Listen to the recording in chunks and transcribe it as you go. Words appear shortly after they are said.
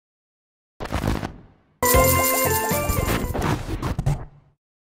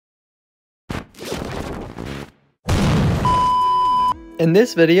In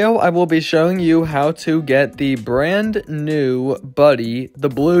this video, I will be showing you how to get the brand new buddy, the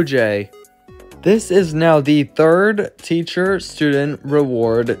Blue Jay. This is now the third teacher-student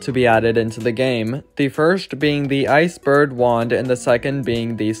reward to be added into the game, the first being the Ice Bird Wand and the second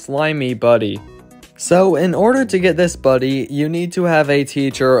being the Slimy Buddy. So in order to get this buddy, you need to have a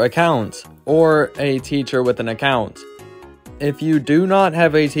teacher account, or a teacher with an account. If you do not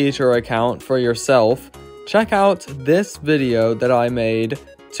have a teacher account for yourself, check out this video that I made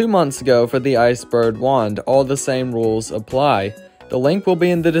 2 months ago for the Ice Bird Wand. All the same rules apply. The link will be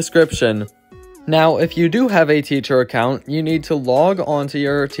in the description. Now, if you do have a teacher account, you need to log onto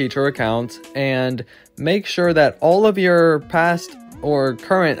your teacher account and make sure that all of your past or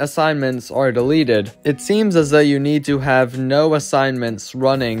current assignments are deleted. It seems as though you need to have no assignments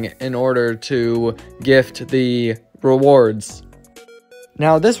running in order to gift the rewards.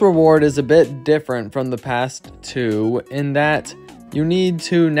 Now, this reward is a bit different from the past two in that you need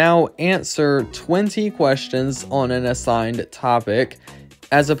to now answer 20 questions on an assigned topic,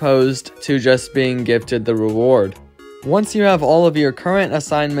 as opposed to just being gifted the reward. Once you have all of your current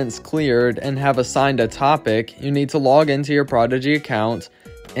assignments cleared and have assigned a topic, you need to log into your Prodigy account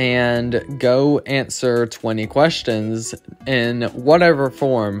and go answer 20 questions in whatever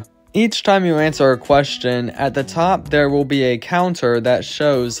form. Each time you answer a question, at the top there will be a counter that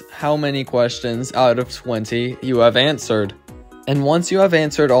shows how many questions out of 20 you have answered. And once you have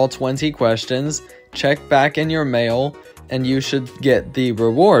answered all 20 questions, check back in your mail and you should get the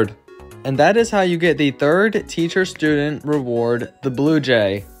reward. And that is how you get the third teacher-student reward, the Blue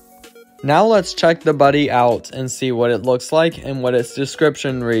Jay. Now let's check the buddy out and see what it looks like and what its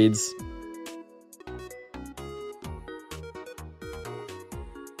description reads.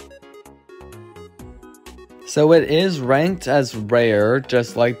 So it is ranked as rare,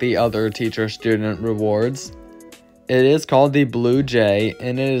 just like the other teacher-student rewards. It is called the Blue Jay,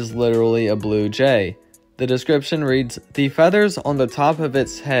 and it is literally a blue jay. The description reads, "The feathers on the top of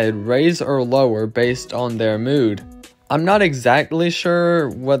its head raise or lower based on their mood." I'm not exactly sure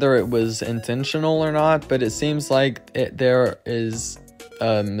whether it was intentional or not, but it seems like there is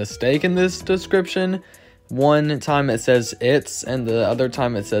a mistake in this description. One time it says it's, and the other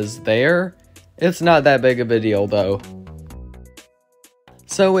time it says there. It's not that big of a deal though.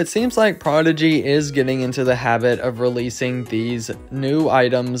 So it seems like Prodigy is getting into the habit of releasing these new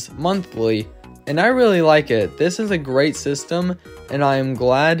items monthly, and I really like it. This is a great system, and I am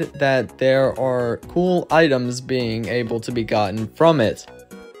glad that there are cool items being able to be gotten from it.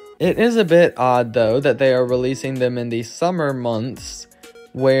 It is a bit odd though that they are releasing them in the summer months,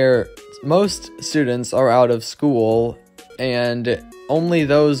 where most students are out of school, and only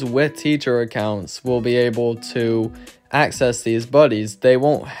those with teacher accounts will be able to access these buddies. They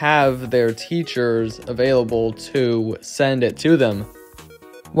won't have their teachers available to send it to them.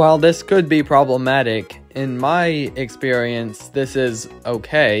 While this could be problematic, in my experience, this is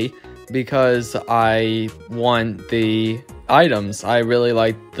okay because I want the items. I really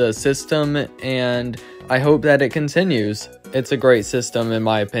like the system and I hope that it continues. It's a great system in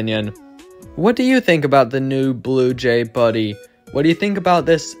my opinion. What do you think about the new Blue Jay buddy? What do you think about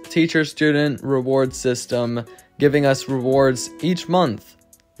this teacher-student reward system giving us rewards each month?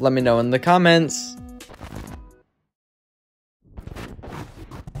 Let me know in the comments.